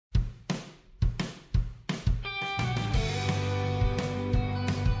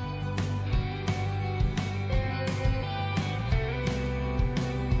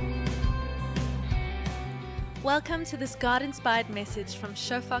Welcome to this God-inspired message from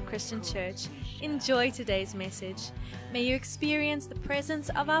Shofar Christian Church. Enjoy today's message. May you experience the presence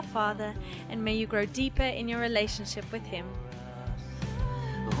of our Father, and may you grow deeper in your relationship with Him.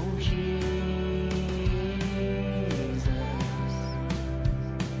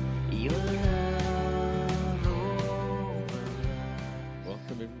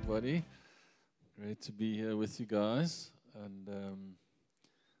 Welcome everybody. Great to be here with you guys. And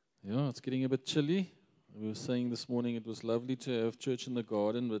it's getting a bit chilly. We were saying this morning it was lovely to have church in the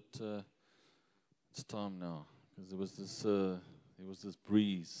garden, but it's time now because there was this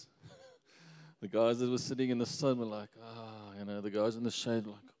breeze. The guys that were sitting in the sun were like, the guys in the shade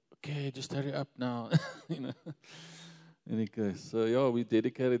were like, okay, just hurry up now, Anyway, so we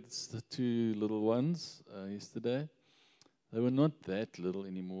dedicated the two little ones yesterday. They were not that little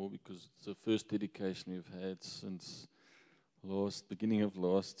anymore because it's the first dedication we've had since beginning of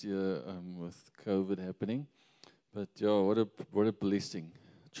last year with COVID happening. But what a blessing.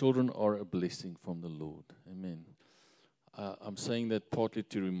 Children are a blessing from the Lord. Amen. I'm saying that partly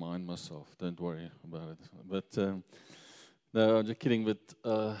to remind myself. Don't worry about it. But no, I'm just kidding. But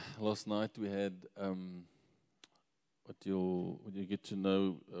last night we had what you get to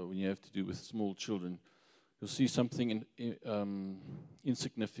know when you have to do with small children. You'll see something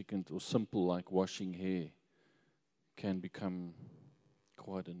insignificant or simple like washing hair can become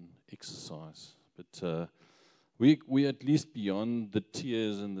quite an exercise. But we're at least beyond the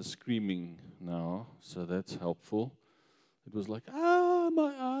tears and the screaming now, so that's helpful. It was like,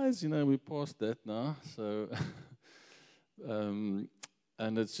 my eyes, we're past that now. So, and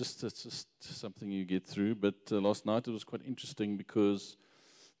it's just something you get through. But last night it was quite interesting because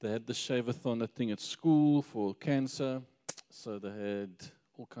they had the shave-a-thon thing at school for cancer. So they had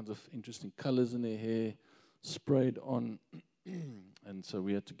all kinds of interesting colors in their hair sprayed on. And so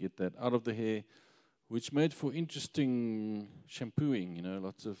we had to get that out of the hair, which made for interesting shampooing,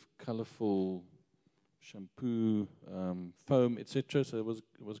 lots of colorful shampoo, foam, etc. So it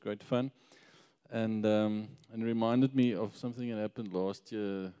was great fun. And it reminded me of something that happened last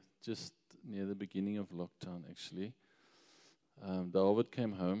year, just near the beginning of lockdown, actually. David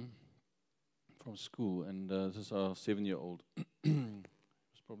came home from school, and this is our 7-year-old. He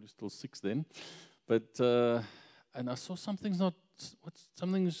was probably still 6 then. But and I saw something's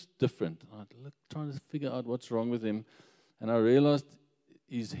different. I was trying to figure out what's wrong with him, and I realized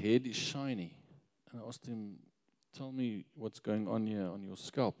his head is shiny. And I asked him, "Tell me what's going on here on your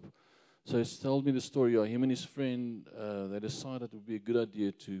scalp." So he told me the story. Him and his friend they decided it would be a good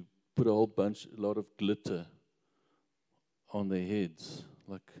idea to put a lot of glitter on their heads,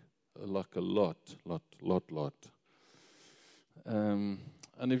 like a lot. And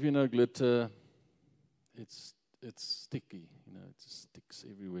if you know glitter, it's sticky, it just sticks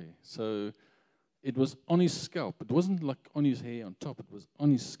everywhere. So it was on his scalp. It wasn't like on his hair on top. It was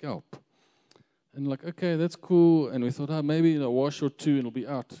on his scalp. And like, okay, that's cool. And we thought, maybe a wash or two and it'll be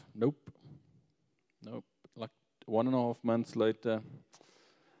out. Nope. Like 1.5 months later,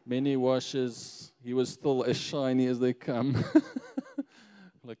 many washes, he was still as shiny as they come.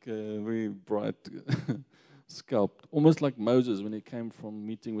 Like a very bright scalp. Almost like Moses when he came from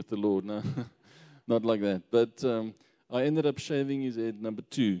meeting with the Lord. No, not like that. But I ended up shaving his head number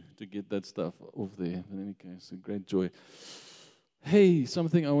 2 to get that stuff off there. In any case, a great joy. Hey,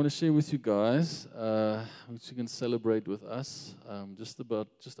 something I want to share with you guys, which you can celebrate with us.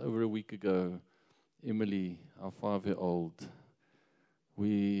 Just over a week ago, Emily, our 5-year-old,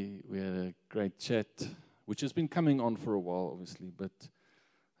 we had a great chat, which has been coming on for a while, obviously,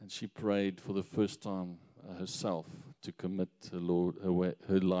 and she prayed for the first time herself to commit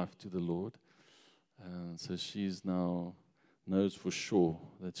her life to the Lord. So she's now knows for sure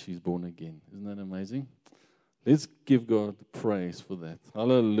that she's born again. Isn't that amazing? Let's give God praise for that.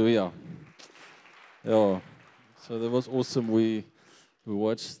 Hallelujah. Yeah. So that was awesome. We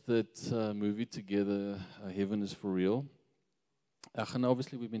watched that movie together, Heaven is for Real. And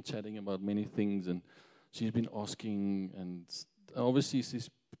obviously we've been chatting about many things, and she's been asking, and obviously she's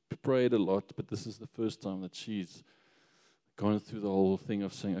prayed a lot, but this is the first time that she's gone through the whole thing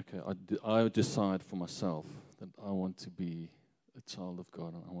of saying, okay, I decide for myself that I want to be a child of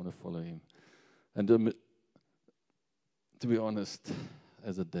God and I want to follow Him. And to be honest,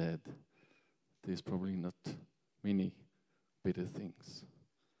 as a dad, there's probably not many better things.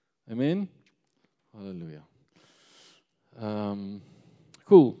 Amen? Hallelujah.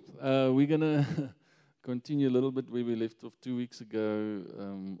 Cool. We're going to continue a little bit where we left off 2 weeks ago.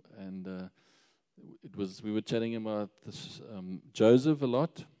 We were chatting about this, Joseph a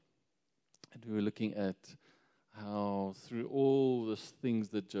lot. And we were looking at how through all the things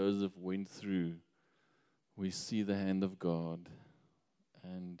that Joseph went through, we see the hand of God.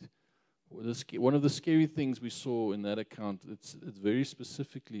 And one of the scary things we saw in that account, it's very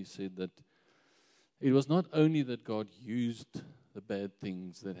specifically said that it was not only that God used the bad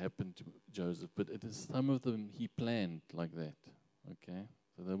things that happened to Joseph, but it is some of them he planned like that. Okay?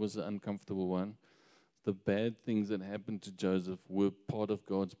 So that was the uncomfortable one. The bad things that happened to Joseph were part of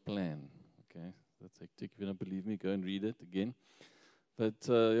God's plan. Okay? That's hectic. If you don't believe me, go and read it again. But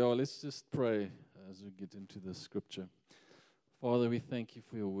let's just pray as we get into the scripture. Father, we thank you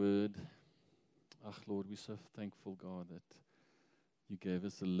for your word. Lord, we're so thankful, God, that you gave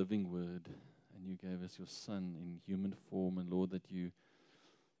us a living word and you gave us your Son in human form. And Lord, that you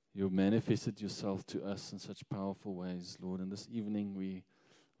manifested yourself to us in such powerful ways, Lord. And this evening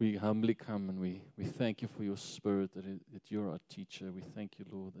we humbly come and we thank you for your Spirit, that you're our teacher. We thank you,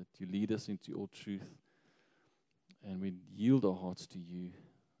 Lord, that you lead us into all truth. And we yield our hearts to you,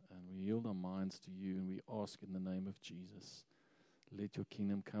 and we yield our minds to you, and we ask in the name of Jesus, let your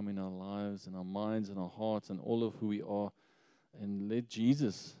kingdom come in our lives and our minds and our hearts and all of who we are, and let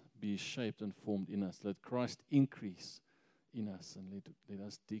Jesus be shaped and formed in us. Let Christ increase in us, and let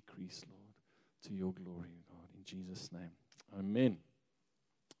us decrease, Lord, to your glory, God, in Jesus' name. Amen.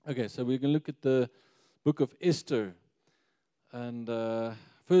 Okay, so we're going to look at the book of Esther. And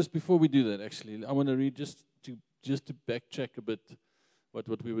first, before we do that, actually, I want to read just to backtrack a bit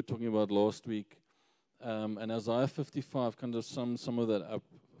what we were talking about last week. And Isaiah 55 kind of sums some of that up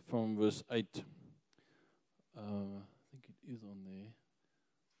from verse 8. I think it is on there.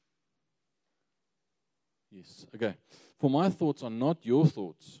 Yes, okay. For my thoughts are not your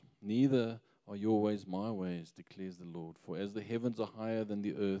thoughts, neither are your ways my ways, declares the Lord. For as the heavens are higher than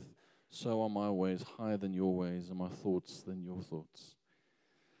the earth, so are my ways higher than your ways, and my thoughts than your thoughts.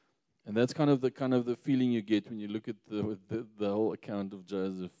 And that's kind of the feeling you get when you look at the whole account of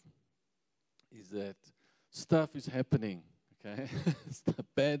Joseph, is that stuff is happening, okay?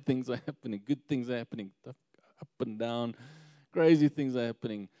 Bad things are happening, good things are happening, up and down, crazy things are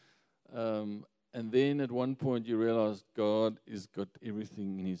happening. And then at one point you realize God has got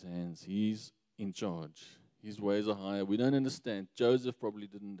everything in his hands. He's in charge. His ways are higher. We don't understand. Joseph probably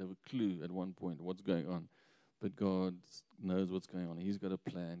didn't have a clue at one point what's going on. But God knows what's going on. He's got a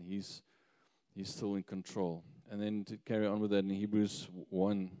plan. He's still in control. And then to carry on with that, in Hebrews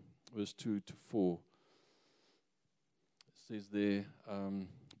 1, verse 2 to 4, it says there,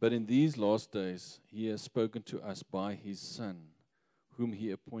 but in these last days he has spoken to us by his Son, whom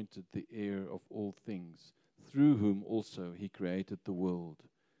he appointed the heir of all things, through whom also he created the world.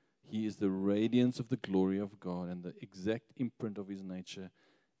 He is the radiance of the glory of God and the exact imprint of his nature,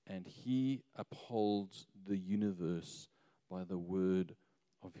 and he upholds the universe by the word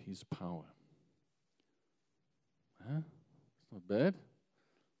of his power. It's not bad.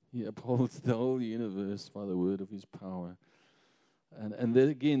 He upholds the whole universe by the word of his power. And then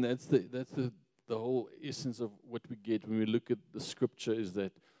again, that's the whole essence of what we get when we look at the scripture, is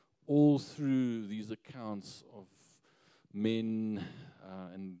that all through these accounts of men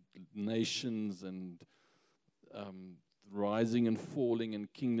and nations and rising and falling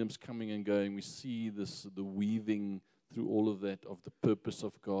and kingdoms coming and going, we see the weaving through all of that of the purpose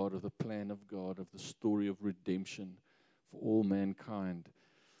of God, of the plan of God, of the story of redemption for all mankind.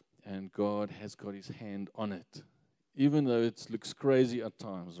 And God has got his hand on it. Even though it looks crazy at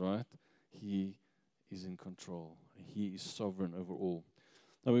times, right? He is in control. He is sovereign over all.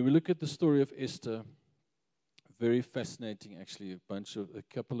 Now, when we look at the story of Esther, very fascinating, actually, a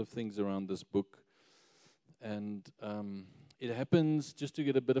couple of things around this book. And it happens, just to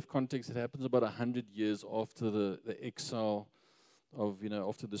get a bit of context, it happens about 100 years after the exile of,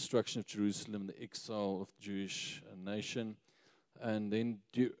 after the destruction of Jerusalem, the exile of the Jewish nation. And then,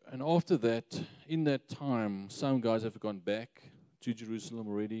 after that, in that time, some guys have gone back to Jerusalem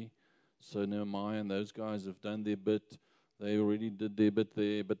already. So Nehemiah and those guys have done their bit. They already did their bit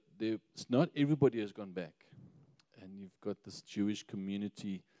there, but not everybody has gone back. And you've got this Jewish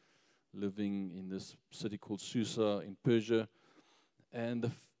community living in this city called Susa in Persia. And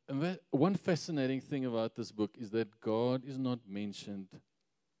one fascinating thing about this book is that God is not mentioned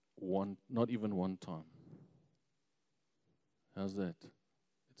not even one time. How's that?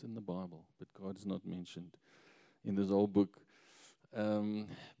 It's in the Bible, but God is not mentioned in this whole book.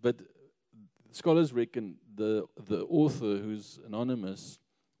 But scholars reckon the author, who's anonymous,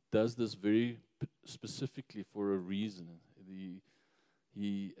 does this very specifically for a reason.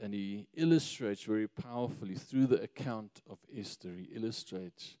 He illustrates very powerfully through the account of Esther. He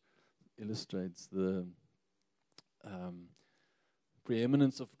illustrates the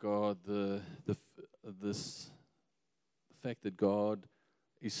preeminence of God, this fact that God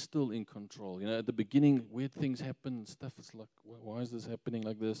is still in control. You know, at the beginning, weird things happen and stuff. It's like, why is this happening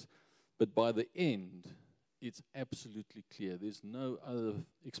like this? But by the end, it's absolutely clear. There's no other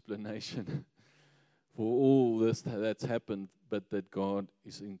explanation for all this that's happened, but that God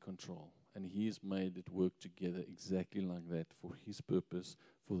is in control. And He's made it work together exactly like that for His purpose,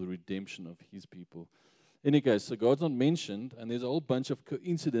 for the redemption of His people. In any case, so God's not mentioned, and there's a whole bunch of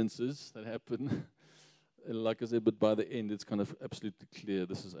coincidences that happen. Like I said, but by the end, it's kind of absolutely clear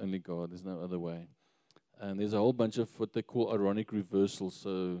this is only God. There's no other way. And there's a whole bunch of what they call ironic reversals.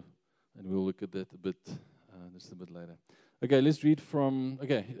 So, and we'll look at that just a bit later. Okay, let's read from.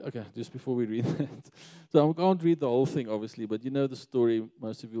 Okay. Just before we read that, so I can't read the whole thing, obviously, but you know the story.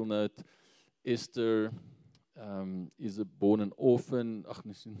 Most of you will know it. Esther is born an orphan.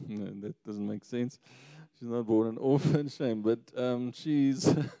 No, that doesn't make sense. She's not born an orphan, shame, but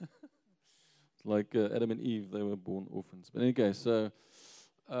she's like Adam and Eve, they were born orphans. But anyway, so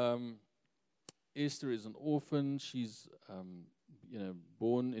Esther is an orphan. She's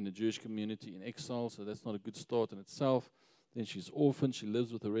born in a Jewish community in exile, so that's not a good start in itself. Then she's orphaned. She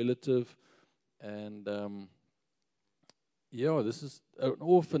lives with a relative, and this is an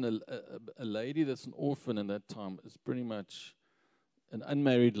orphan. A lady that's an orphan in that time is pretty much an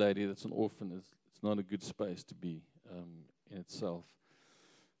unmarried lady that's an orphan. It's not a good space to be in itself.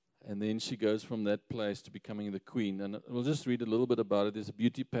 And then she goes from that place to becoming the queen. And we'll just read a little bit about it. There's a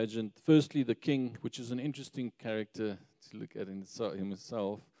beauty pageant. Firstly, the king, which is an interesting character to look at in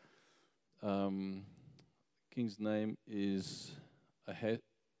himself. King's name is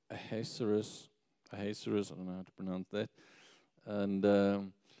Ahasuerus. Ahasuerus, I don't know how to pronounce that. And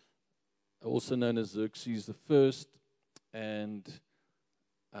also known as Xerxes the First. And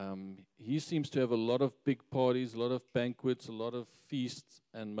he seems to have a lot of big parties, a lot of banquets, a lot of feasts,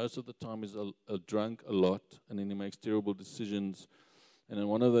 and most of the time is drunk a lot, and then he makes terrible decisions. And on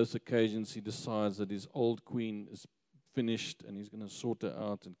one of those occasions, he decides that his old queen is finished, and he's going to sort her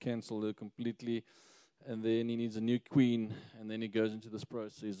out and cancel her completely. And then he needs a new queen, and then he goes into this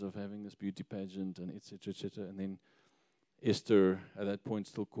process of having this beauty pageant, and et cetera, et cetera. And then Esther, at that point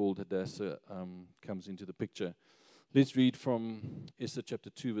still called Hadassah, comes into the picture. Let's read from Esther chapter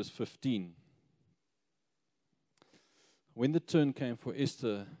 2, verse 15. When the turn came for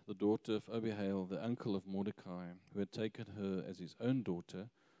Esther, the daughter of Abihail, the uncle of Mordecai, who had taken her as his own daughter,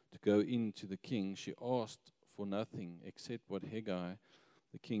 to go in to the king, she asked for nothing except what Hegai,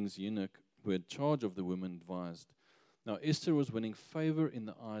 the king's eunuch, who had charge of the women, advised. Now Esther was winning favor in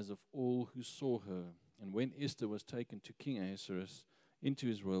the eyes of all who saw her. And when Esther was taken to King Ahasuerus into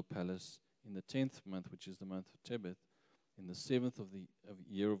his royal palace, in the 10th month, which is the month of Tebeth, in the 7th of the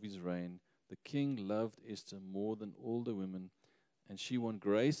year of his reign, the king loved Esther more than all the women, and she won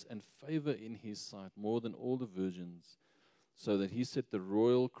grace and favor in his sight more than all the virgins, so that he set the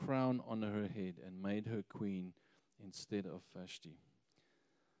royal crown on her head and made her queen instead of Vashti.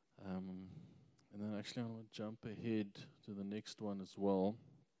 And then actually I want to jump ahead to the next one as well,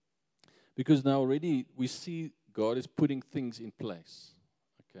 because now already we see God is putting things in place.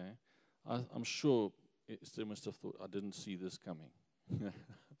 Okay, I'm sure Esther must have thought, I didn't see this coming.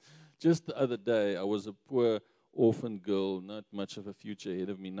 Just the other day, I was a poor orphan girl, not much of a future ahead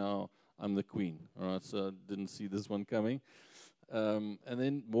of me. Now I'm the queen. All right, so I didn't see this one coming. And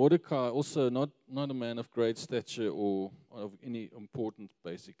then Mordecai, also not a man of great stature or of any importance,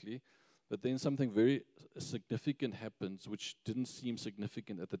 basically. But then something very significant happens, which didn't seem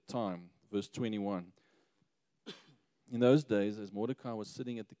significant at the time. Verse 21. In those days, as Mordecai was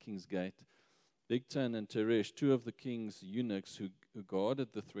sitting at the king's gate, Bigtan and Teresh, two of the king's eunuchs who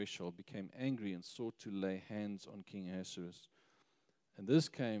guarded the threshold, became angry and sought to lay hands on King Ahasuerus. And this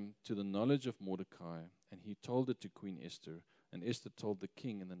came to the knowledge of Mordecai, and he told it to Queen Esther, and Esther told the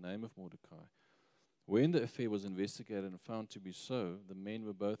king in the name of Mordecai. When the affair was investigated and found to be so, the men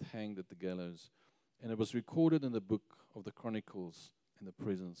were both hanged at the gallows, and it was recorded in the book of the Chronicles in the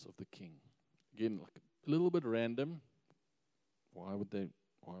presence of the king. Again, like a little bit random. Why would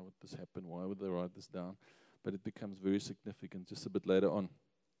this happen? Why would they write this down? But it becomes very significant just a bit later on.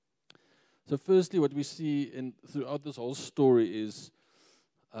 So firstly, what we see throughout this whole story is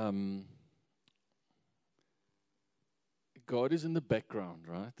God is in the background,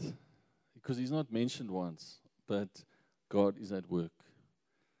 right? Because he's not mentioned once, but God is at work.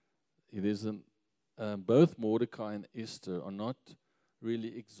 It isn't. Both Mordecai and Esther are not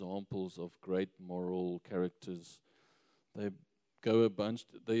really examples of great moral characters. Their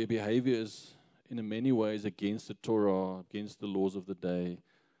behavior is in many ways against the Torah, against the laws of the day.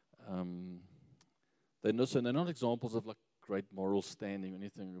 They're not examples of like great moral standing or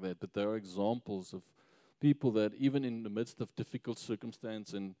anything like that, but they are examples of People that even in the midst of difficult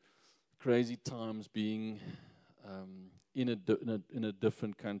circumstance and crazy times, being in a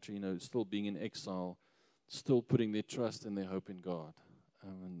different country, still being in exile, still putting their trust and their hope in God.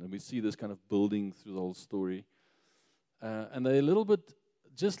 And we see this kind of building through the whole story. And they're a little bit,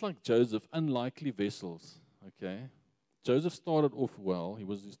 just like Joseph, unlikely vessels, okay? Joseph started off well. He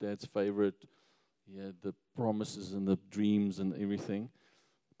was his dad's favorite. He had the promises and the dreams and everything.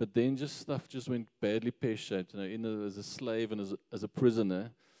 But then stuff just went badly pear-shaped, as a slave and as a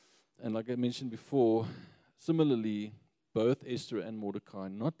prisoner. And like I mentioned before, similarly, both Esther and Mordecai,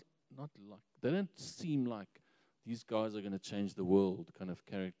 they don't seem like these guys are going to change the world kind of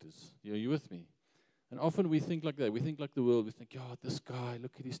characters. Are you with me? And often we think like that. We think like the world. We think, this guy,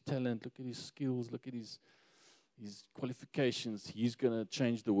 look at his talent, look at his skills, look at his qualifications. He's going to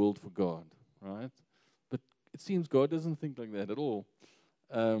change the world for God, right? But it seems God doesn't think like that at all.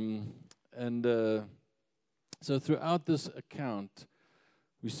 So throughout this account,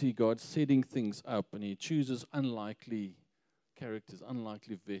 we see God setting things up, and He chooses unlikely characters,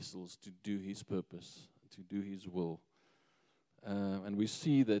 unlikely vessels to do His purpose, to do His will. And we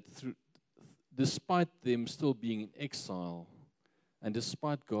see that despite them still being in exile, and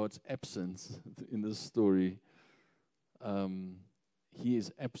despite God's absence in this story, He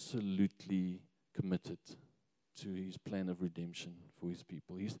is absolutely committed to His plan of redemption for His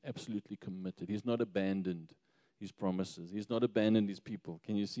people. He's absolutely committed. He's not abandoned His promises. He's not abandoned His people.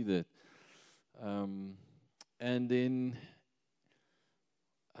 Can you see that? And then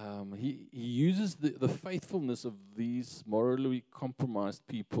He uses the faithfulness of these morally compromised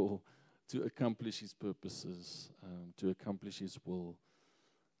people to accomplish His purposes, to accomplish His will.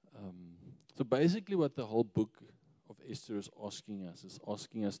 So basically what the whole book of Esther is asking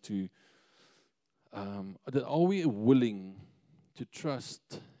us to, are we willing to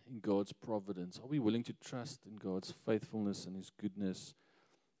trust in God's providence? Are we willing to trust in God's faithfulness and His goodness?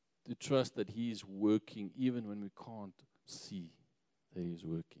 To trust that He is working even when we can't see that He is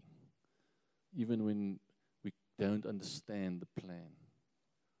working. Even when we don't understand the plan.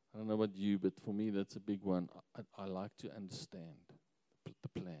 I don't know about you, but for me that's a big one. I like to understand the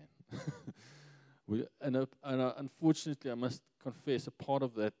plan. Unfortunately, I must confess, a part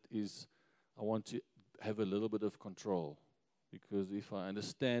of that is I want to have a little bit of control, because if I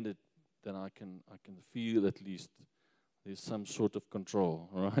understand it, then I can feel at least there's some sort of control,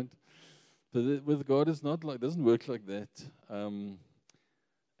 right? But with God, it's not like, doesn't work like that.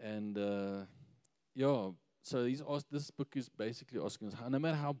 So this book is basically asking us, no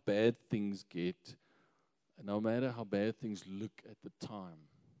matter how bad things get, and no matter how bad things look at the time,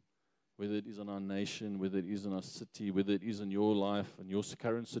 whether it is in our nation, whether it is in our city, whether it is in your life and your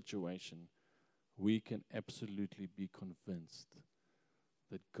current situation, we can absolutely be convinced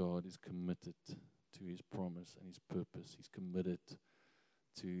that God is committed to His promise and His purpose. He's committed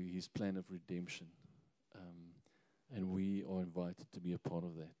to His plan of redemption. And we are invited to be a part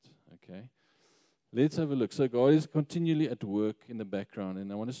of that, okay? Let's have a look. So God is continually at work in the background.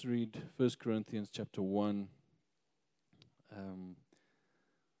 And I want us to read 1 Corinthians chapter 1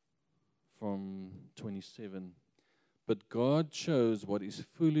 from 27. But God chose what is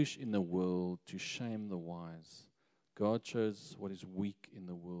foolish in the world to shame the wise. God chose what is weak in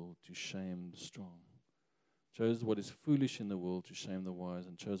the world to shame the strong. Chose what is foolish in the world to shame the wise,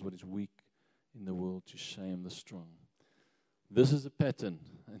 and chose what is weak in the world to shame the strong. This is a pattern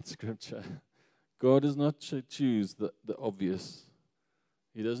in Scripture. God does not choose the obvious.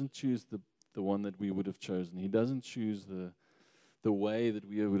 He doesn't choose the one that we would have chosen. He doesn't choose the way that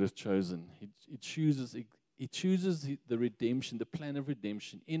we would have chosen. He chooses the redemption, the plan of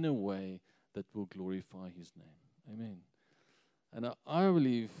redemption, in a way that will glorify His name. Amen. And I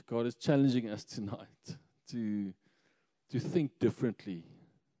believe God is challenging us tonight to think differently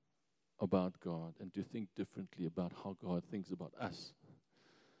about God, and to think differently about how God thinks about us.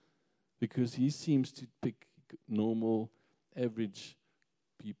 Because He seems to pick normal, average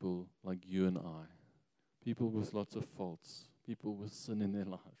people like you and I. People with lots of faults. People with sin in their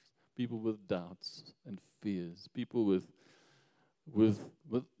lives. People with doubts and fears. People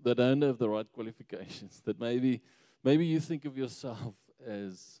that don't have the right qualifications. That maybe you think of yourself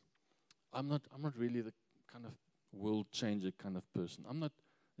as, I'm not really the kind of world changer kind of person. I'm not,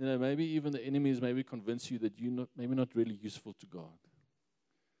 maybe even the enemies maybe convince you that you're maybe not really useful to God.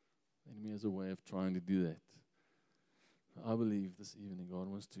 The enemy has a way of trying to do that. I believe this evening God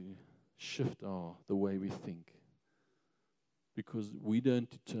wants to shift the way we think, because we don't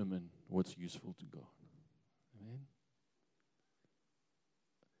determine what's useful to God. Amen.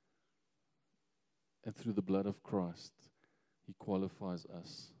 And through the blood of Christ, He qualifies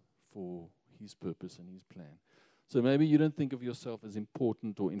us for His purpose and His plan. So maybe you don't think of yourself as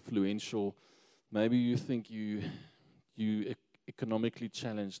important or influential. Maybe you think you economically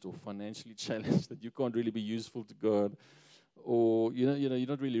challenged or financially challenged, that you can't really be useful to God, or you're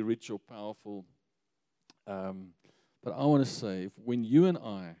not really rich or powerful. But I want to say, when you and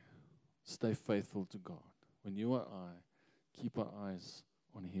I stay faithful to God, when you and I keep our eyes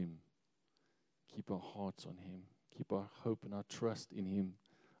on Him, keep our hearts on Him, keep our hope and our trust in Him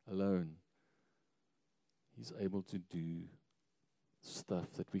alone, He's able to do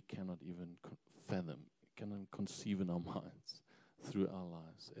stuff that we cannot even fathom, cannot conceive in our minds through our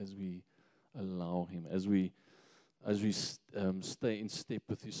lives, as we allow Him, as we stay in step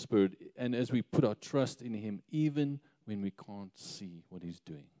with His Spirit, and as we put our trust in Him, even when we can't see what He's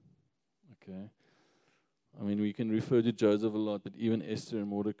doing. Okay? I mean, we can refer to Joseph a lot, but even Esther and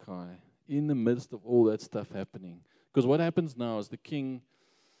Mordecai, in the midst of all that stuff happening. Because what happens now is the king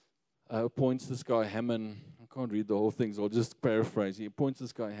appoints this guy Haman. I can't read the whole thing, so I'll just paraphrase. He appoints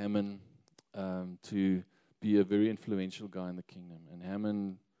this guy Haman to be a very influential guy in the kingdom. And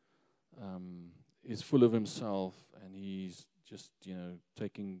Haman is full of himself, and he's just,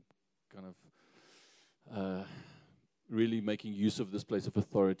 taking kind of really making use of this place of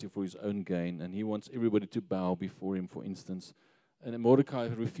authority for his own gain. And he wants everybody to bow before him, for instance. And then Mordecai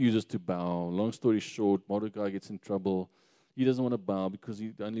refuses to bow. Long story short, Mordecai gets in trouble. He doesn't want to bow because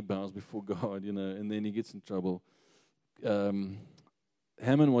he only bows before God, and then he gets in trouble.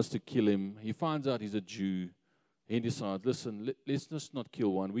 Haman wants to kill him. He finds out he's a Jew. He decides, listen, let's just not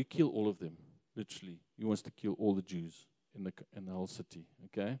kill one. We kill all of them, literally. He wants to kill all the Jews in the whole city,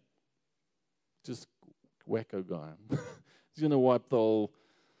 okay? Just wacko guy. He's going to wipe the whole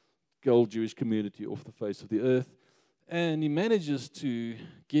Jewish community off the face of the earth. And he manages to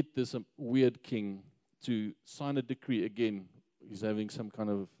get this weird king to sign a decree again. He's having some kind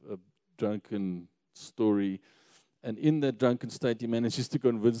of a drunken story. And in that drunken state, he manages to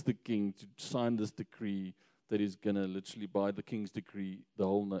convince the king to sign this decree that he's going to literally, by the king's decree,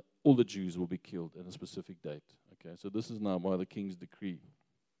 all the Jews will be killed at a specific date. Okay, so this is now by the king's decree.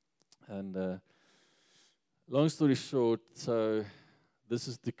 And long story short, so this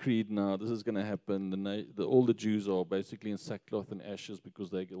is decreed now. This is going to happen. All the Jews are basically in sackcloth and ashes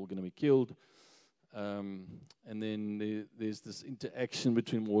because they're all going to be killed. And then there's this interaction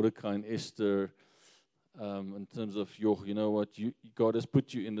between Mordecai and Esther in terms of, you know what, God has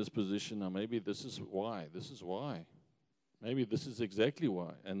put you in this position. Now maybe this is why. This is why. Maybe this is exactly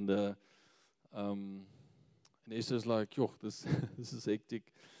why. And Esther's like, this is hectic.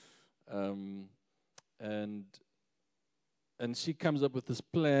 And she comes up with this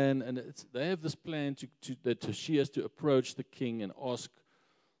plan, and they have this plan that she has to approach the king and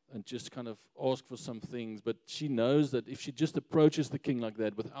just kind of ask for some things. But she knows that if she just approaches the king like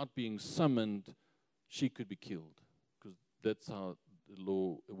that without being summoned, she could be killed, because that's how the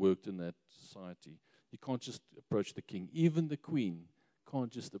law worked in that society. You can't just approach the king. Even the queen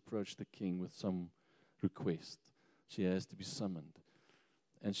can't just approach the king with some request. She has to be summoned.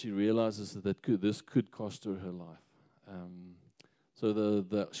 And she realizes that this could cost her life. So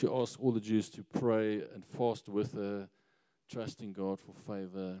she asks all the Jews to pray and fast with her, trusting God for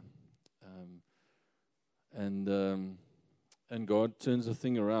favor. And God turns the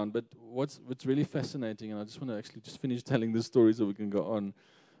thing around. But what's really fascinating, and I just want to actually just finish telling this story so we can go on.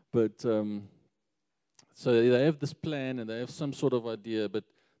 But so they have this plan and they have some sort of idea, but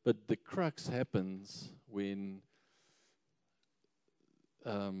the crux happens when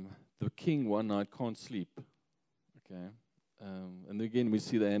the king one night can't sleep. Okay, and again we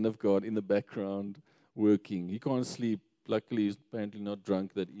see the hand of God in the background working. He can't sleep. Luckily, he's apparently not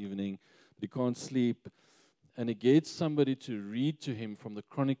drunk that evening, but he can't sleep. And he gets somebody to read to him from the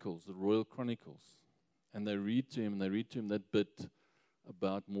Chronicles, the Royal Chronicles. And they read to him that bit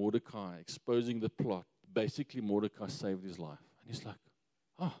about Mordecai, exposing the plot. Basically, Mordecai saved his life. And he's like,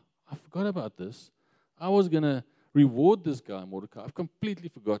 I forgot about this. I was going to reward this guy, Mordecai. I've completely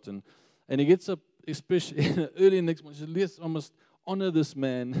forgotten. And he gets up, especially early next morning, he says, yes, I must honor this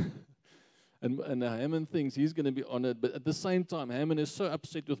man. And Haman thinks he's going to be honored. But at the same time, Haman is so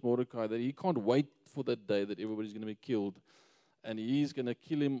upset with Mordecai that he can't wait for that day that everybody's going to be killed. And he's going to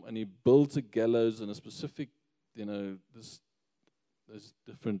kill him, and he builds a gallows and a specific, there's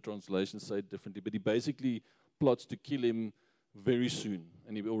different translations say it differently, but he basically plots to kill him very soon.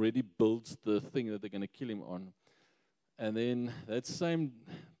 And he already builds the thing that they're going to kill him on. And then that same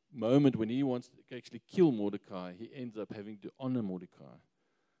moment when he wants to actually kill Mordecai, he ends up having to honor Mordecai.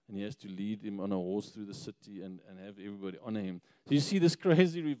 And he has to lead him on a horse through the city and have everybody honor him. So you see this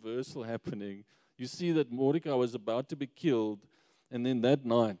crazy reversal happening. You see that Mordecai was about to be killed, and then that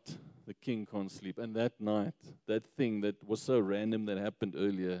night, the king can't sleep. And that night, that thing that was so random that happened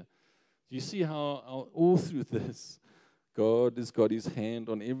earlier, you see how all through this, God has got his hand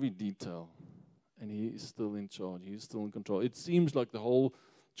on every detail. And he is still in charge. He is still in control. It seems like the whole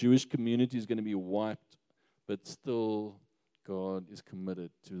Jewish community is going to be wiped, but still God is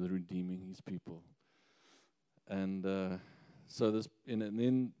committed to redeeming his people. And so this,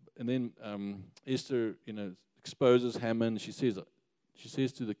 and then Esther, exposes Haman. She says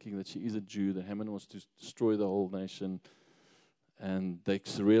to the king that she is a Jew, that Haman wants to destroy the whole nation. And they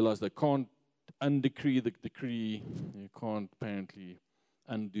realize they can't undecree the decree. You can't apparently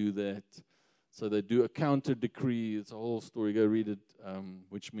undo that. So they do a counter decree. It's a whole story. Go read it,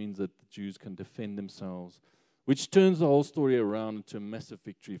 which means that the Jews can defend themselves, which turns the whole story around into a massive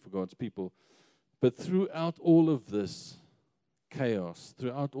victory for God's people. But throughout all of this chaos,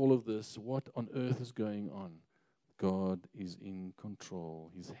 throughout all of this, what on earth is going on? God is in control.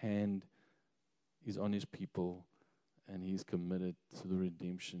 His hand is on his people, and he's committed to the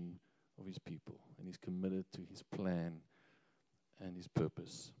redemption of his people. And he's committed to his plan and his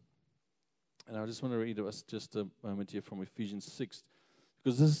purpose. And I just want to read us just a moment here from Ephesians 6,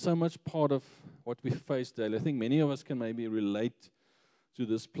 because this is so much part of what we face daily. I think many of us can maybe relate to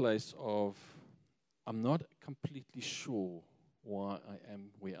this place of, I'm not completely sure why I am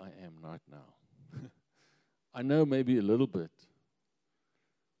where I am right now. I know maybe a little bit,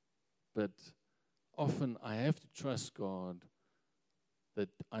 but often I have to trust God that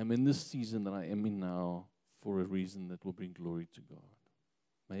I'm in this season that I am in now for a reason that will bring glory to God.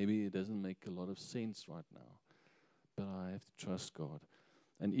 Maybe it doesn't make a lot of sense right now, but I have to trust God.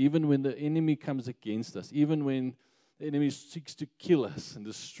 And even when the enemy comes against us, even when the enemy seeks to kill us and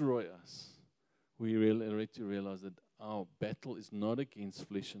destroy us, we really to realize that our battle is not against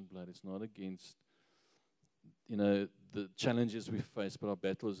flesh and blood. It's not against, the challenges we face, but our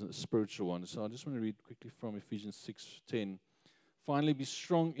battle is a spiritual one. So I just want to read quickly from Ephesians 6:10. Finally, be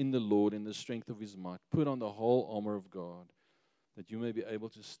strong in the Lord in the strength of his might. Put on the whole armor of God, that you may be able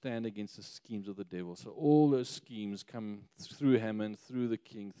to stand against the schemes of the devil. So all those schemes come through Haman, through the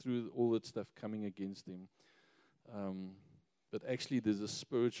king, through all that stuff coming against him. But actually there's a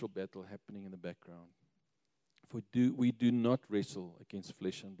spiritual battle happening in the background. For we do not wrestle against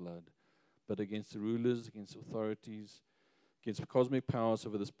flesh and blood, but against the rulers, against authorities, against cosmic powers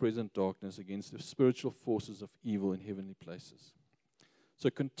over this present darkness, against the spiritual forces of evil in heavenly places. So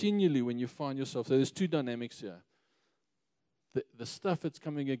continually when you find yourself, so there's two dynamics here. The stuff that's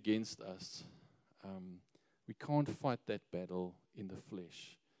coming against us, we can't fight that battle in the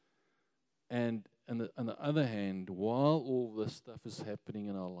flesh. And on the other hand, while all this stuff is happening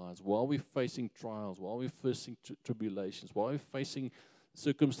in our lives, while we're facing trials, while we're facing tribulations, while we're facing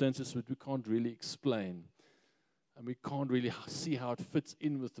circumstances that we can't really explain, and we can't really see how it fits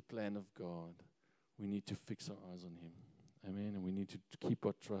in with the plan of God, we need to fix our eyes on him. Amen. And we need to keep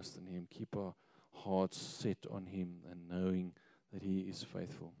our trust in him, keep our hearts set on him and knowing that he is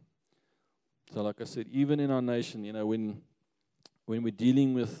faithful. So like I said, even in our nation, when we're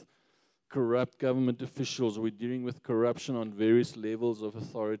dealing with corrupt government officials, or we're dealing with corruption on various levels of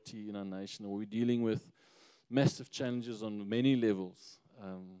authority in our nation, or we're dealing with massive challenges on many levels,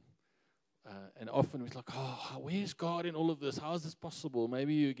 and often we're like, where's God in all of this? How is this possible?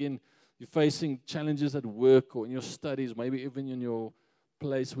 Maybe you're facing challenges at work or in your studies, maybe even in your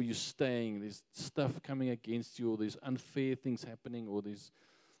place where you're staying. There's stuff coming against you, or there's unfair things happening, or there's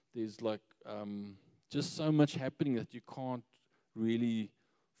just so much happening that you can't really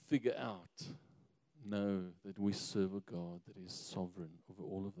figure out. Know that we serve a God that is sovereign over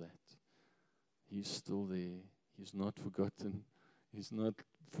all of that. He's still there. He's not forgotten. He's not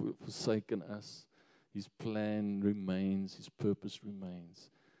forsaken us. His plan remains. His purpose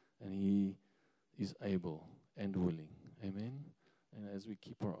remains. And he is able and willing. Amen. And as we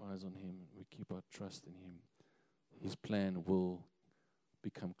keep our eyes on him, we keep our trust in him, his plan will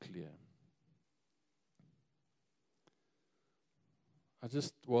become clear.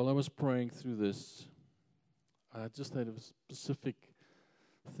 While I was praying through this, I just had a specific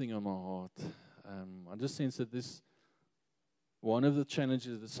thing on my heart. I just sense that one of the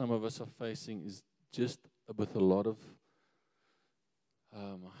challenges that some of us are facing is just with a lot of,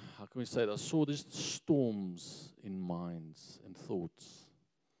 how can we say it? I saw these storms in minds and thoughts.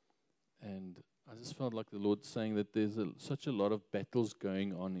 And I just felt like the Lord saying that there's such a lot of battles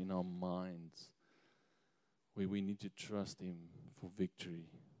going on in our minds where we need to trust him for victory.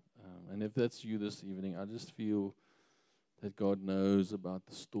 And if that's you this evening, I just feel that God knows about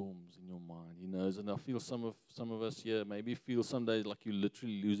the storms in your mind. He knows, and I feel some of us here maybe feel some days like you're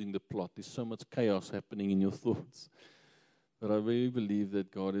literally losing the plot. There's so much chaos happening in your thoughts But I really believe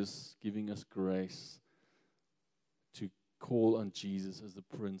that God is giving us grace to call on Jesus as the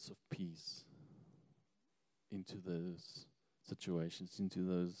Prince of Peace into those situations, into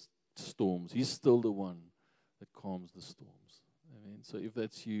those storms. He's still the one that calms the storms. Amen. So if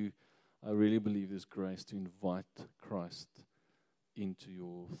that's you, I really believe there's grace to invite Christ into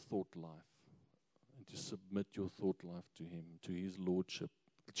your thought life and to submit your thought life to Him, to His Lordship.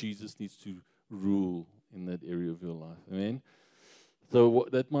 Jesus needs to rule in that area of your life. Amen. So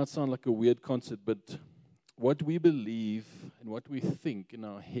that might sound like a weird concept, but what we believe and what we think in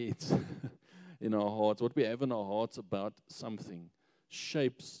our heads, in our hearts, what we have in our hearts about something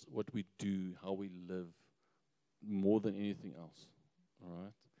shapes what we do, how we live, more than anything else. All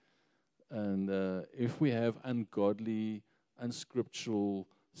right? And if we have ungodly, unscriptural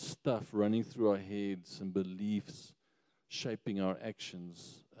stuff running through our heads and beliefs shaping our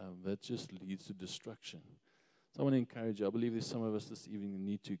actions, that just leads to destruction. So I want to encourage you. I believe there's some of us this evening that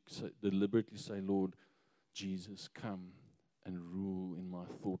need to deliberately say, Lord Jesus, come and rule in my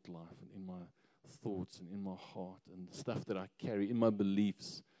thought life and in my thoughts and in my heart and the stuff that I carry, in my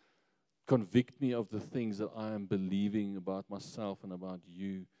beliefs. Convict me of the things that I am believing about myself and about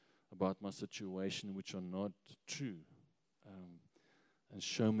you, about my situation, which are not true. And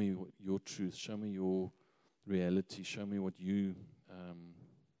show me your truth. Show me your reality. Show me what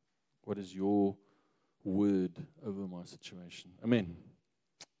is your word over my situation. Amen.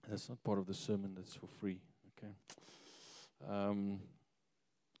 That's not part of the sermon. That's for free. Okay.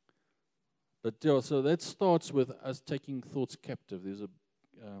 But yeah, so that starts with us taking thoughts captive.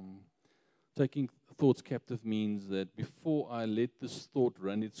 Taking thoughts captive means that before I let this thought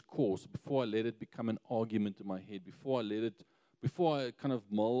run its course, before I let it become an argument in my head, before I kind of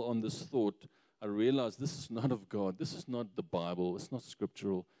mull on this thought, I realize this is not of God. This is not the Bible. It's not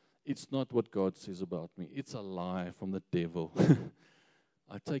scriptural. It's not what God says about me. It's a lie from the devil.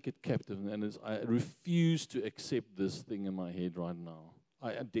 I take it captive, and I refuse to accept this thing in my head right now.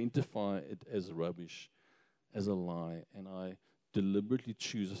 I identify it as rubbish, as a lie, and I deliberately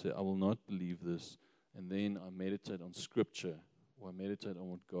choose to say, I will not believe this, and then I meditate on Scripture, or I meditate on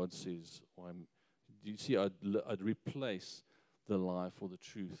what God says. Do you see, I'd replace the lie for the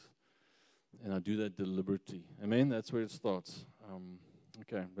truth, and I do that deliberately. Amen? That's where it starts.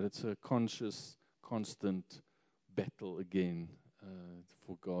 Okay, but it's a conscious, constant battle again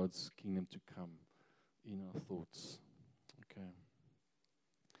for God's kingdom to come in our thoughts. Okay.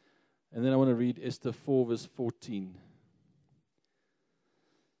 And then I want to read Esther 4, verse 14.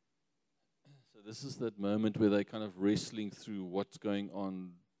 So this is that moment where they're kind of wrestling through what's going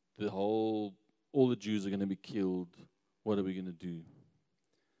on. All the Jews are going to be killed. What are we going to do?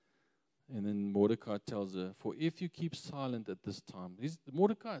 And then Mordecai tells her, for if you keep silent at this time.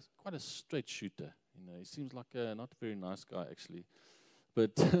 Mordecai is quite a straight shooter. He seems like a not very nice guy, actually.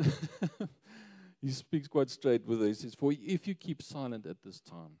 But he speaks quite straight with her. He says, for if you keep silent at this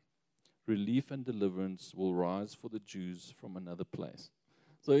time, relief and deliverance will rise for the Jews from another place.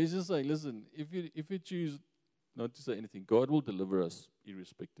 So he's just saying, listen, if you choose not to say anything, God will deliver us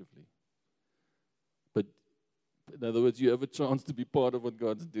irrespectively. But in other words, you have a chance to be part of what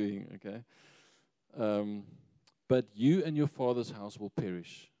God's doing, okay? But you and your father's house will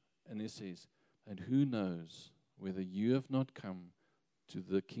perish. And he says, and who knows whether you have not come to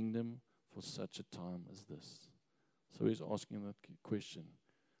the kingdom for such a time as this? So he's asking that question.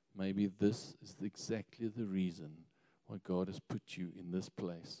 Maybe this is exactly the reason why God has put you in this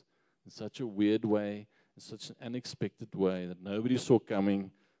place. In such a weird way, in such an unexpected way that nobody saw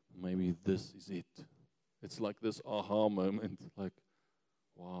coming. Maybe this is it. It's like this aha moment, like,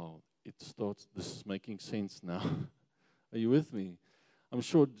 wow, this is making sense now. Are you with me? I'm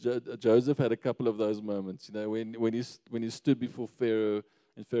sure Joseph had a couple of those moments, when he stood before Pharaoh,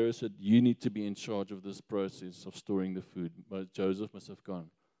 and Pharaoh said, you need to be in charge of this process of storing the food. But Joseph must have gone,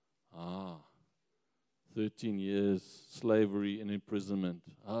 13 years, slavery and imprisonment.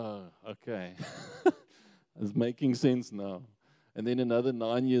 Okay. It's making sense now. And then another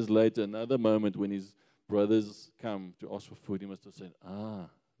 9 years later, another moment when his brothers come to ask for food, he must have said,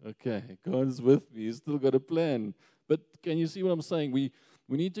 okay, God's with me. He's still got a plan. But can you see what I'm saying? We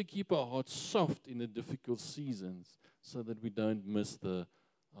need to keep our hearts soft in the difficult seasons so that we don't miss the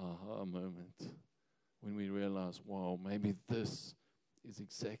aha moment when we realize, wow, maybe this is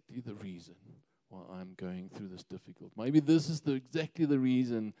exactly the reason why I'm going through this difficult. Maybe this is exactly the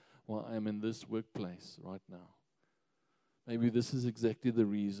reason why I'm in this workplace right now. Maybe this is exactly the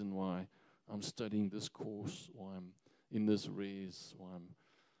reason why I'm studying this course, why I'm in this race, why I'm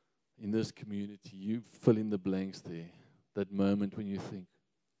in this community. You fill in the blanks there. That moment when you think,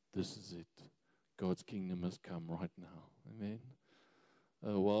 this is it. God's kingdom has come right now. Amen.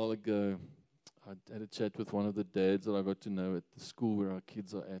 A while ago, I had a chat with one of the dads that I got to know at the school where our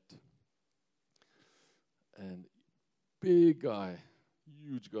kids are at. And big guy,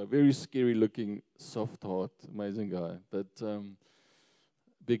 huge guy, very scary looking, soft heart, amazing guy. But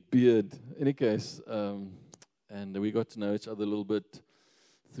big beard. Any case, and we got to know each other a little bit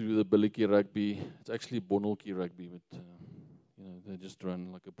through the Billikie rugby. It's actually Bonneltjie rugby, but they just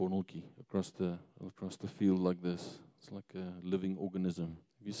run like a Bonneltjie across the field like this. It's like a living organism.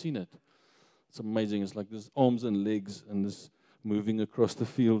 Have you seen it? It's amazing. It's like this arms and legs and this moving across the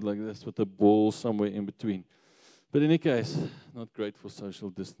field like this with the ball somewhere in between. But in any case, not great for social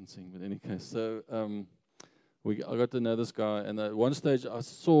distancing. But in any case, so I got to know this guy, and at one stage I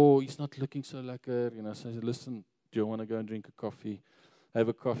saw he's not looking so lekker. So I said, "Listen, do you want to go and drink a coffee? Have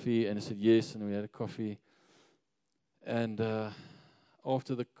a coffee?" And he said, "Yes," and we had a coffee. And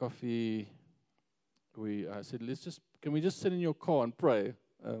after the coffee, I said, can we just sit in your car and pray?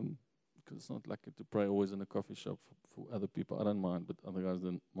 Because it's not like to pray always in a coffee shop for other people. I don't mind, but other guys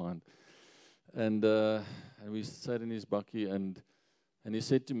don't mind. And we sat in his bakkie, and he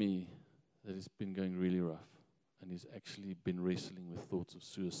said to me that it's been going really rough, and he's actually been wrestling with thoughts of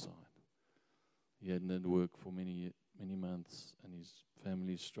suicide. He hadn't had work for many months, and his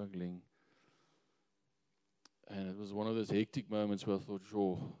family is struggling. And it was one of those hectic moments where I thought,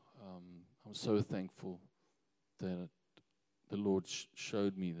 sure, I'm so thankful that the Lord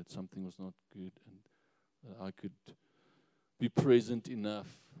showed me that something was not good, and that I could be present enough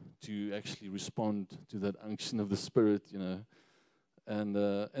to actually respond to that unction of the Spirit, And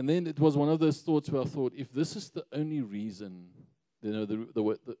then it was one of those thoughts where I thought, if this is the only reason, the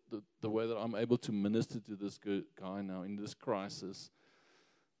way that I'm able to minister to this guy now in this crisis,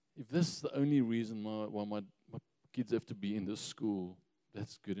 if this is the only reason why my kids have to be in this school,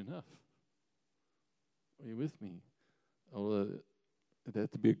 that's good enough. Are you with me? Although it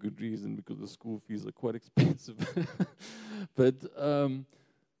had to be a good reason because the school fees are quite expensive. But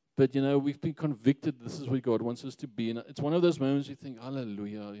we've been convicted this is where God wants us to be. And it's one of those moments you think,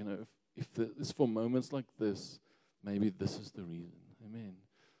 hallelujah, if it's for moments like this, maybe this is the reason. Amen.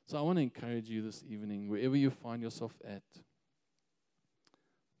 So I want to encourage you this evening, wherever you find yourself at,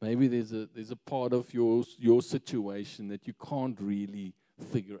 maybe there's a part of your situation that you can't really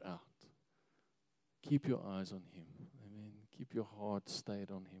figure out. Keep your eyes on Him. Amen. Keep your heart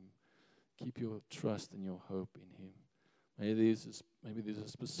stayed on Him. Keep your trust and your hope in Him. Maybe there's a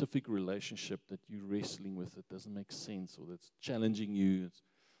specific relationship that you're wrestling with that doesn't make sense, or that's challenging you. It's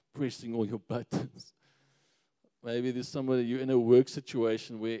pressing all your buttons. Maybe there's somebody, you're in a work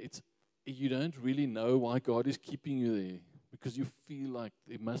situation where you don't really know why God is keeping you there, because you feel like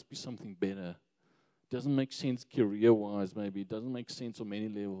there must be something better. It doesn't make sense career-wise, maybe. It doesn't make sense on many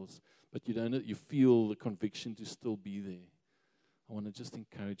levels. But you feel the conviction to still be there. I want to just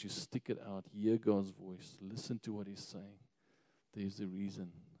encourage you, stick it out, hear God's voice, listen to what He's saying. There's a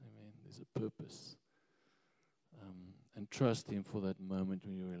reason, amen. There's a purpose. And trust Him for that moment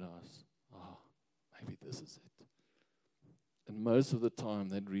when you realize, maybe this is it. And most of the time,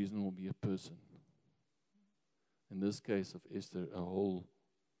 that reason will be a person. In this case of Esther, a whole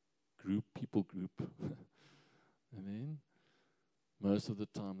people group. Amen. Most of the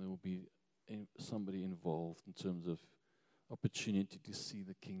time, there will be somebody involved in terms of opportunity to see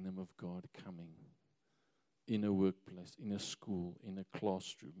the kingdom of God coming in a workplace, in a school, in a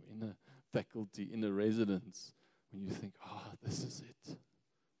classroom, in a faculty, in a residence. When you think, this is it.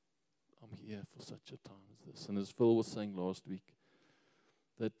 I'm here for such a time as this. And as Phil was saying last week,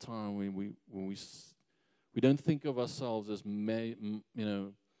 that time when we don't think of ourselves as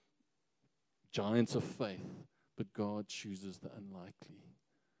giants of faith. But God chooses the unlikely,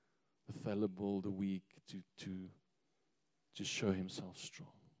 the fallible, the weak, to show Himself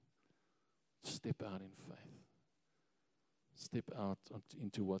strong. Step out in faith. Step out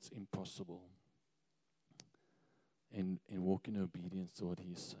into what's impossible. And walk in obedience to what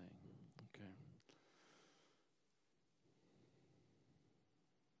He is saying. Okay.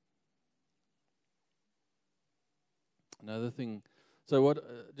 Another thing. So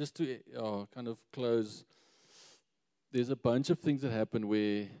just to kind of close, there's a bunch of things that happen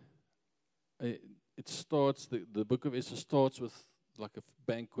where it starts, the book of Esther starts with like a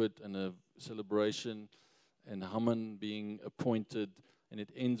banquet and a celebration and Haman being appointed, and it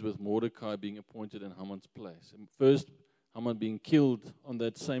ends with Mordecai being appointed in Haman's place. And first, Haman being killed on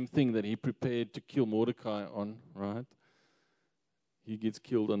that same thing that he prepared to kill Mordecai on, right? He gets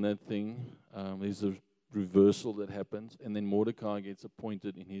killed on that thing. There's a reversal that happens, and then Mordecai gets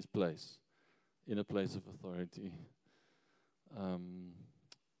appointed in his place, in a place of authority.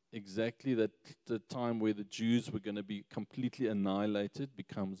 exactly that the time where the Jews were going to be completely annihilated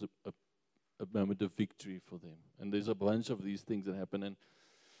becomes a moment of victory for them. And there's a bunch of these things that happen.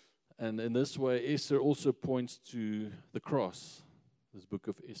 And in this way, Esther also points to the cross, this book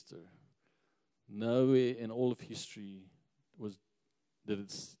of Esther. Nowhere in all of history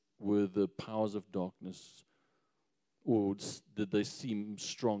were the powers of darkness, or did they seem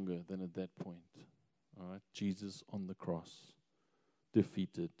stronger than at that point. All right, Jesus on the cross,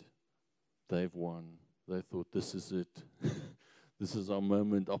 defeated. They've won. They thought, this is it. This is our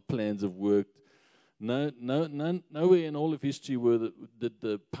moment. Our plans have worked. Nowhere in all of history did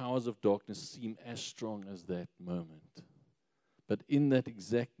the powers of darkness seem as strong as that moment. But in that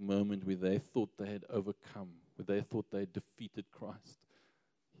exact moment where they thought they had overcome, where they thought they had defeated Christ,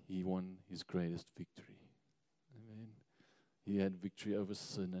 he won his greatest victory. Amen. He had victory over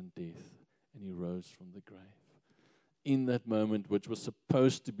sin and death, and he rose from the grave. In that moment, which was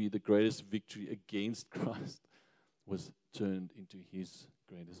supposed to be the greatest victory against Christ, was turned into his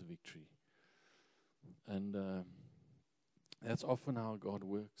greatest victory. And that's often how God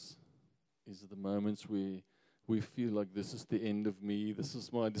works, is the moments where we feel like this is the end of me, this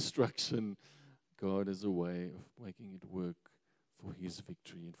is my destruction. God has a way of making it work for his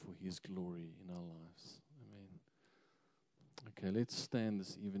victory and for his glory in our lives. Amen. Okay, let's stand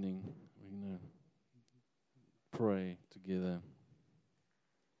this evening. We're going to pray together.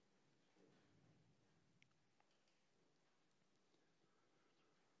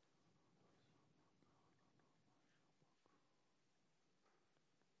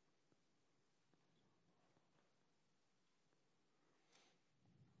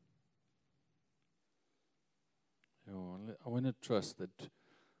 I want to trust that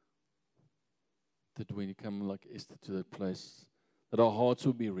when you come like Esther to that place, that our hearts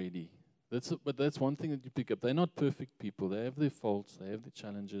will be ready. But that's one thing that you pick up. They're not perfect people. They have their faults. They have their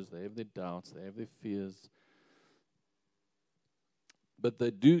challenges. They have their doubts. They have their fears. But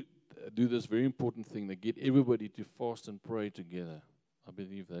they do this very important thing. They get everybody to fast and pray together. I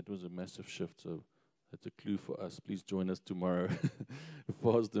believe that was a massive shift. So that's a clue for us. Please join us tomorrow.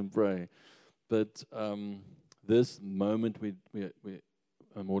 Fast and pray. But this moment where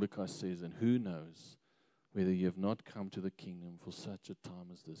Mordecai says, and who knows whether you have not come to the kingdom for such a time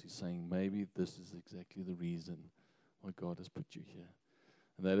as this. He's saying maybe this is exactly the reason why God has put you here.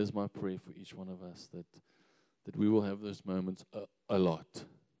 And that is my prayer for each one of us, that we will have those moments a lot.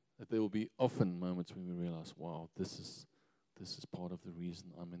 That there will be often moments when we realize, wow, this is part of the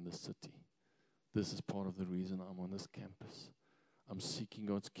reason I'm in this city. This is part of the reason I'm on this campus. I'm seeking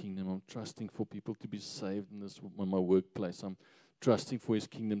God's kingdom. I'm trusting for people to be saved in my workplace. I'm trusting for his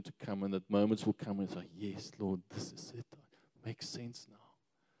kingdom to come, and that moments will come and say, yes, Lord, this is it. Makes sense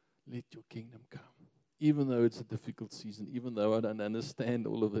now. Let your kingdom come. Even though it's a difficult season, even though I don't understand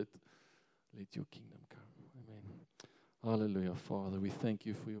all of it, let your kingdom come. Amen. Hallelujah, Father. We thank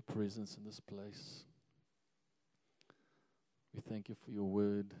you for your presence in this place. We thank you for your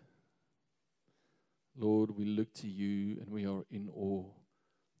word. Lord, we look to you and we are in awe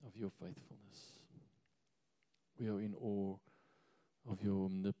of your faithfulness. We are in awe of your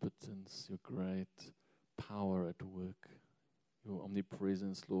omnipotence, your great power at work, your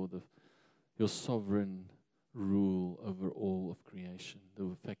omnipresence, Lord, of your sovereign rule over all of creation.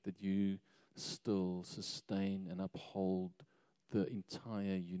 The fact that you still sustain and uphold the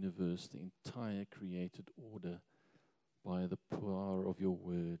entire universe, the entire created order by the power of your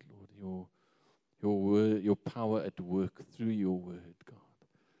word, Lord, your word, your power at work through your word, God.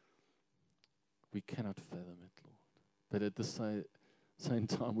 We cannot fathom it, Lord. But at the same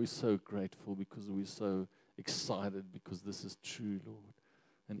time, we're so grateful because we're so excited because this is true, Lord.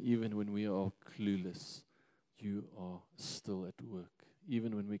 And even when we are clueless, you are still at work.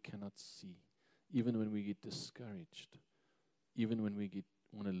 Even when we cannot see, even when we get discouraged, even when we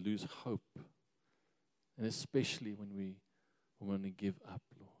want to lose hope, and especially when we want to give up,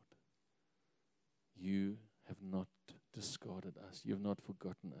 Lord. You have not discarded us. You have not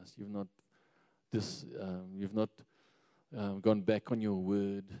forgotten us. You've not gone back on your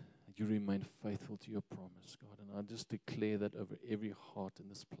word. You remain faithful to your promise, God. And I just declare that over every heart in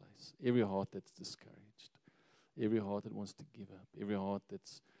this place, every heart that's discouraged, every heart that wants to give up, every heart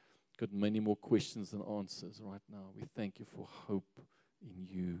that's got many more questions than answers right now. We thank you for hope in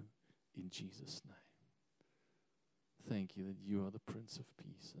you, in Jesus' name. Thank you that you are the Prince of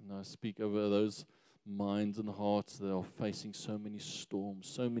Peace. And I speak over those minds and hearts that are facing so many storms,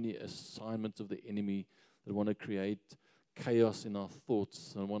 so many assignments of the enemy that want to create chaos in our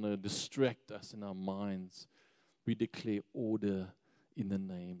thoughts and want to distract us in our minds. We declare order in the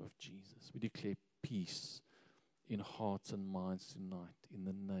name of Jesus. We declare peace in hearts and minds tonight in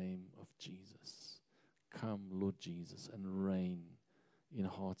the name come, Lord Jesus, and reign in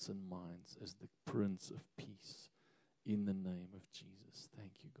hearts and minds as the Prince of Peace in the name of Jesus.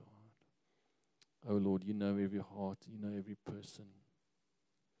 Thank you, God. Oh, Lord, you know every heart, you know every person.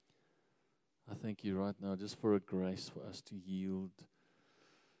 I thank you right now just for a grace for us to yield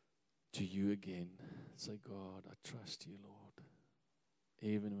to you again. Say, God, I trust you, Lord,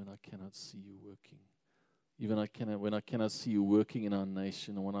 even when I cannot see you working. Even when I cannot see you working in our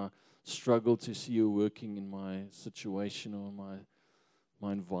nation, or when I struggle to see you working in my situation or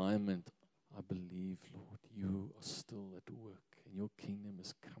my environment, I believe, Lord, you are still at work, and your kingdom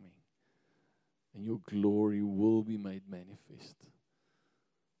is coming, and your glory will be made manifest.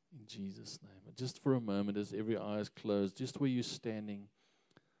 In Jesus' name. And just for a moment, as every eye is closed, just where you're standing,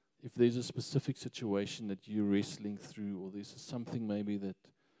 if there's a specific situation that you're wrestling through, or there's something maybe that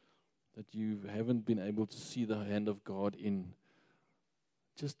you haven't been able to see the hand of God in,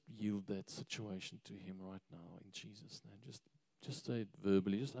 just yield that situation to Him right now in Jesus' name. Just say it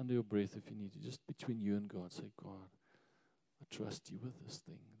verbally, just under your breath if you need to, just between you and God. Say, God, I trust you with this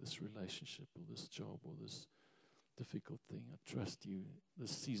thing, this relationship, or this job, or this difficult thing. I trust you.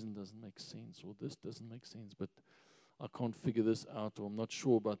 This season doesn't make sense, or this doesn't make sense, but I can't figure this out, or I'm not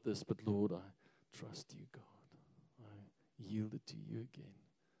sure about this, but Lord, I trust you, God. I yield it to you again.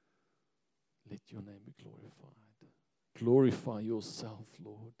 Let your name be glorified. Glorify yourself,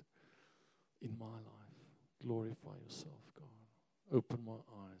 Lord, in my life. Glorify yourself, God. Open my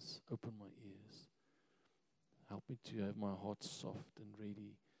eyes, open my ears. Help me to have my heart soft and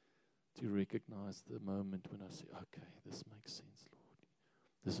ready to recognize the moment when I say, okay, this makes sense, Lord.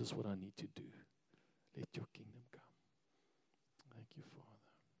 This is what I need to do. Let your kingdom come. Thank you,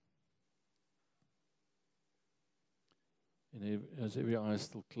 Father. And as every eye is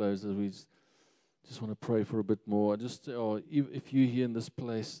still closed, we just want to pray for a bit more. If you're here in this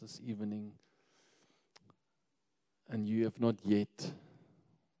place this evening and you have not yet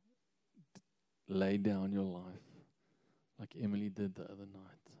laid down your life like Emily did the other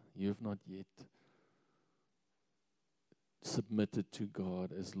night, you have not yet submitted to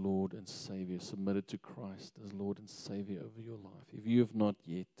God as Lord and Savior, submitted to Christ as Lord and Savior over your life. If you have not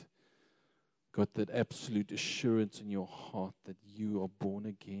yet got that absolute assurance in your heart that you are born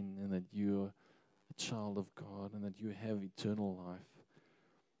again and that you are a child of God and that you have eternal life,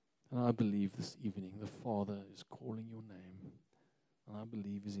 and I believe this evening the Father is calling your name, and I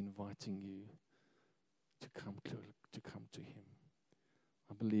believe He's inviting you to come to Him.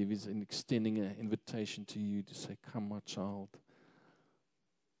 I believe He's extending an invitation to you to say, come, my child.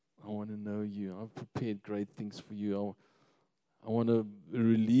 I want to know you. I've prepared great things for you. I want to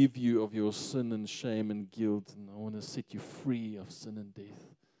relieve you of your sin and shame and guilt, and I want to set you free of sin and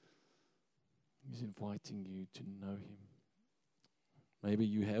death. He's inviting you to know Him. Maybe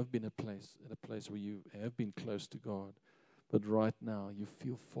you have been at a place where you have been close to God, but right now you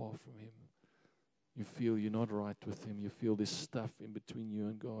feel far from Him. You feel you're not right with Him. You feel this stuff in between you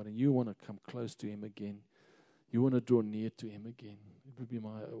and God, and you want to come close to Him again. You want to draw near to Him again. It would be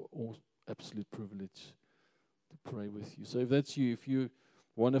my absolute privilege to pray with you. So if that's you, if you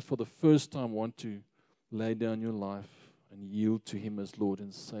want to, for the first time, want to lay down your life and yield to Him as Lord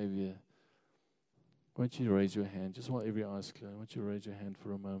and Savior, why don't you raise your hand, just while every eye is closed. Why don't you raise your hand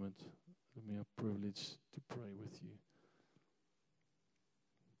for a moment? It would be a privilege to pray with you.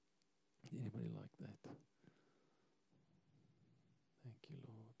 Anybody like that? Thank you,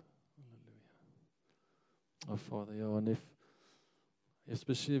 Lord. Hallelujah. Oh, Father, and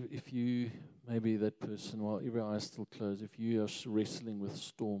especially if you, maybe that person, while every eye is still closed, if you are wrestling with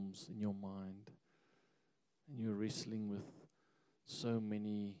storms in your mind, and you're wrestling with so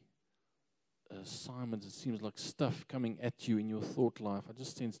many assignments, it seems like stuff coming at you in your thought life, I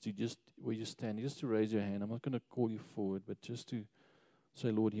just sense to just where you stand, just to raise your hand. I'm not going to call you forward, but just to say,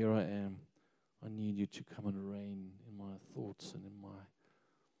 Lord, here I am. I need you to come and reign in my thoughts and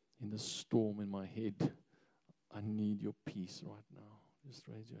in the storm in my head. I need your peace right now. Just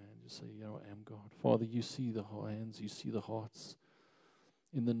raise your hand. Just say, here I am, God. Father, you see the hands. You see the hearts.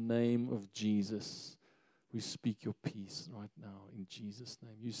 In the name of Jesus, we speak your peace right now in Jesus'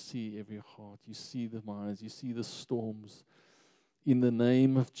 name. You see every heart. You see the minds. You see the storms. In the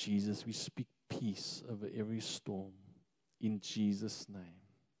name of Jesus, we speak peace over every storm. In Jesus' name.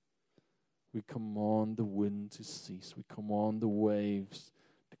 We command the wind to cease. We command the waves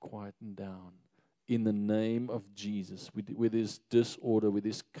to quieten down. In the name of Jesus, where there's disorder, where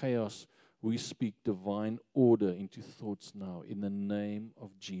there's chaos, we speak divine order into thoughts now. In the name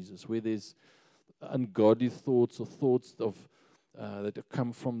of Jesus. Where there's ungodly thoughts or thoughts of that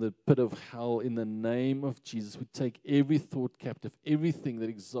come from the pit of hell. In the name of Jesus, we take every thought captive, everything that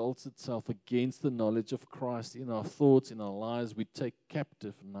exalts itself against the knowledge of Christ in our thoughts, in our lives, we take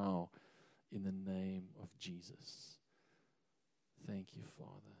captive now in the name of Jesus. Thank you, Father.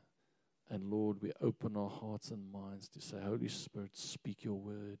 And Lord, we open our hearts and minds to say, Holy Spirit, speak your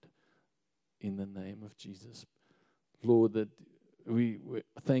word in the name of Jesus. Lord, that we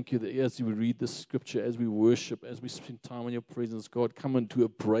thank you that as we read the scripture, as we worship, as we spend time in your presence, God, come and do a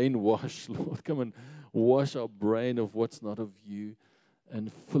brainwash, Lord. Come and wash our brain of what's not of you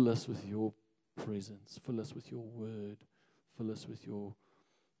and fill us with your presence. Fill us with your word. Fill us with your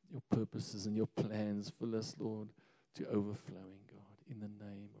purposes and your plans. Fill us, Lord, to overflowing, God, in the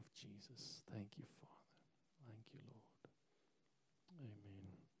name of Jesus. Thank you, Father. Thank you, Lord.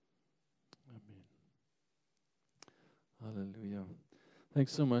 Amen. Amen. Hallelujah.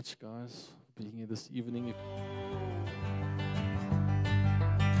 Thanks so much, guys, for being here this evening.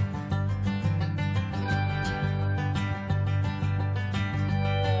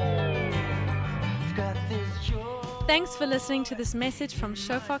 Thanks for listening to this message from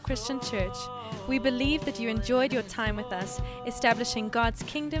Shofar Christian Church. We believe that you enjoyed your time with us, establishing God's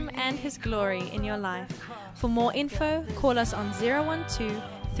kingdom and His glory in your life. For more info, call us on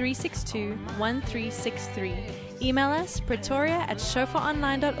 012-362-1363. Email us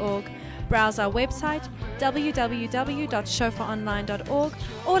pretoria@shofaronline.org. Browse our website www.shofaronline.org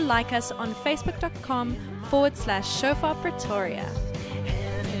or like us on facebook.com/Shofar Pretoria.